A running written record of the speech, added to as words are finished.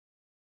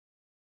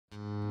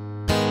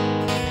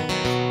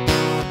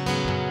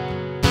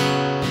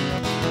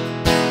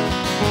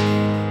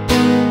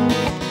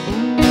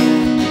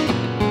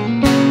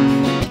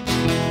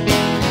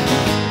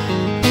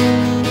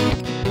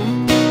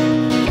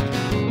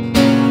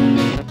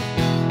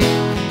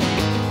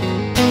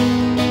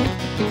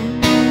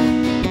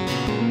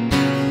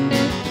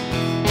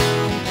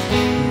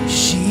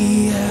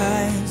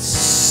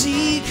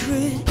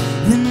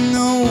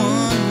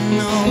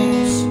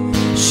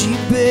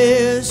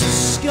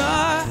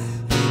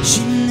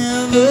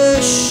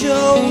never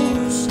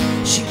shows.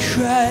 She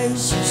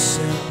cries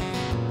herself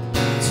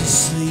to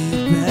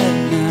sleep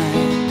at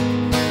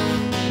night,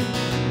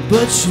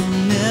 but you'll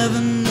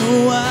never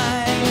know why.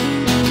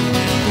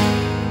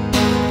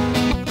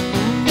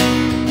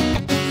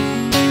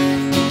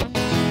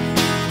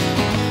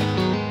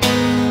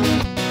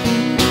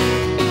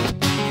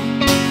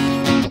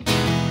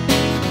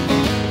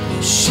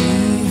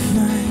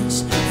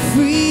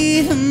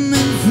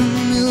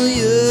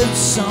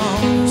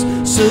 Songs,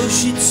 so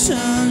she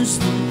turns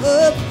them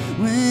up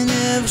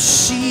whenever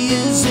she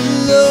is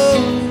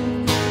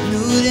alone. No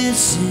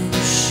dancing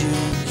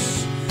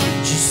shoes,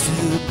 just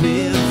her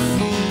bare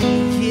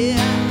feet,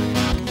 yeah.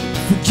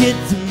 Forget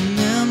the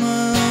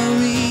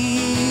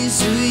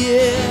memories, oh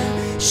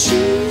yeah.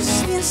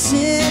 She's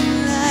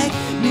dancing like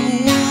no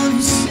one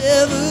is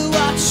ever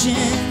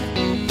watching.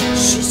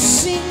 She's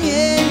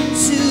singing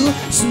to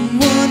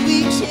someone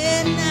we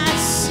cannot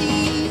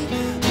see.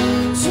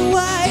 So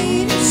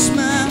white and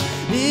smile,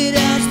 it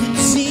has the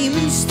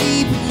demons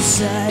deep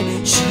inside.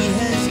 She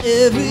has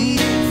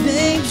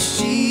everything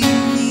she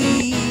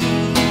needs.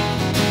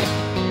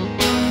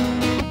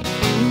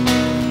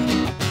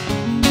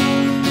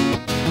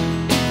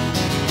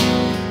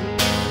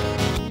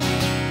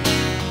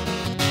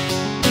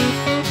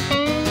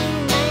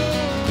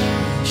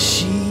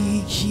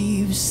 She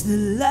keeps the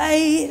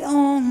light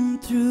on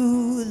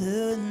through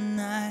the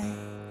night.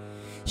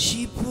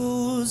 She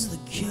pulls the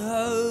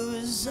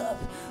covers up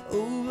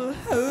over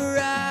her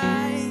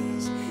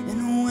eyes,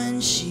 and when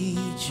she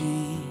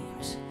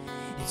dreams,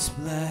 it's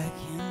black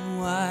and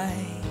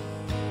white,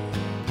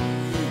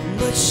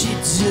 but she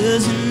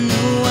doesn't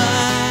know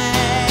why.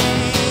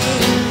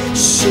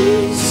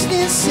 She's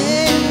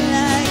dancing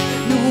like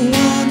no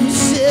one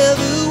is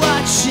ever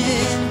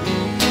watching.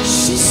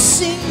 She's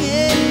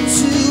singing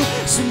to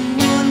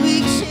someone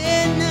we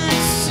cannot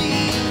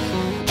see.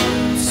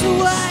 So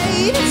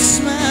white and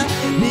smile,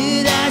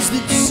 it has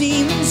the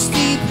demons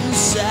deep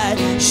inside.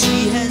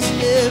 She has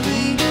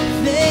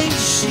everything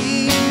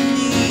she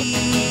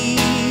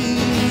needs.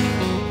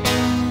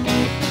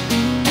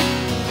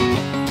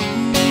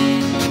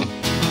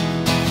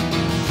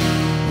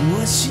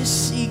 What's your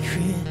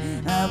secret?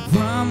 I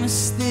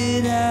promise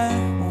that I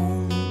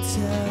won't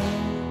tell.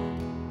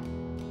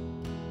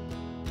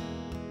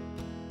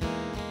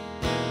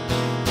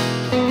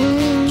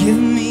 Give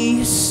me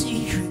your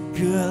secret,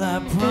 girl, I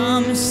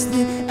promise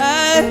that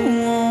I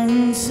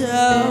won't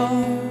tell.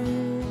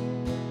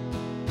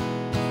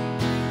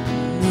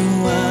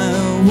 No, I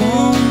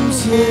won't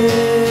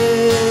tell.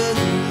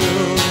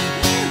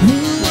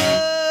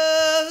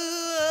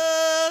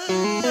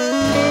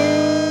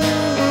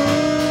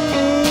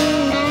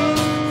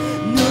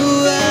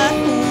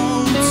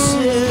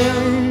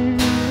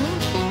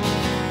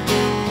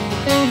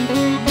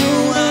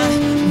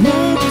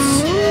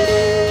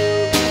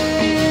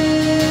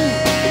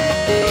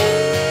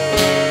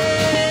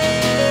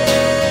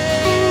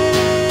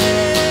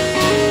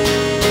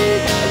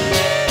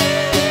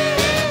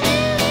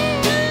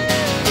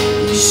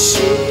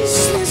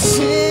 She's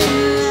dancing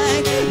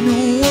like no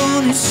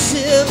one is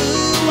ever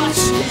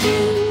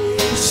watching.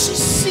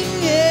 She's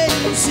singing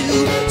to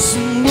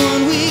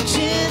someone we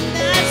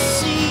cannot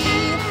see.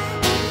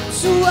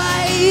 So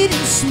white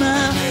and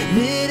smile,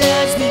 it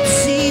has the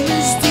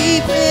demons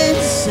deep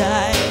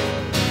inside.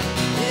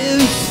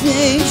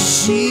 Everything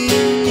she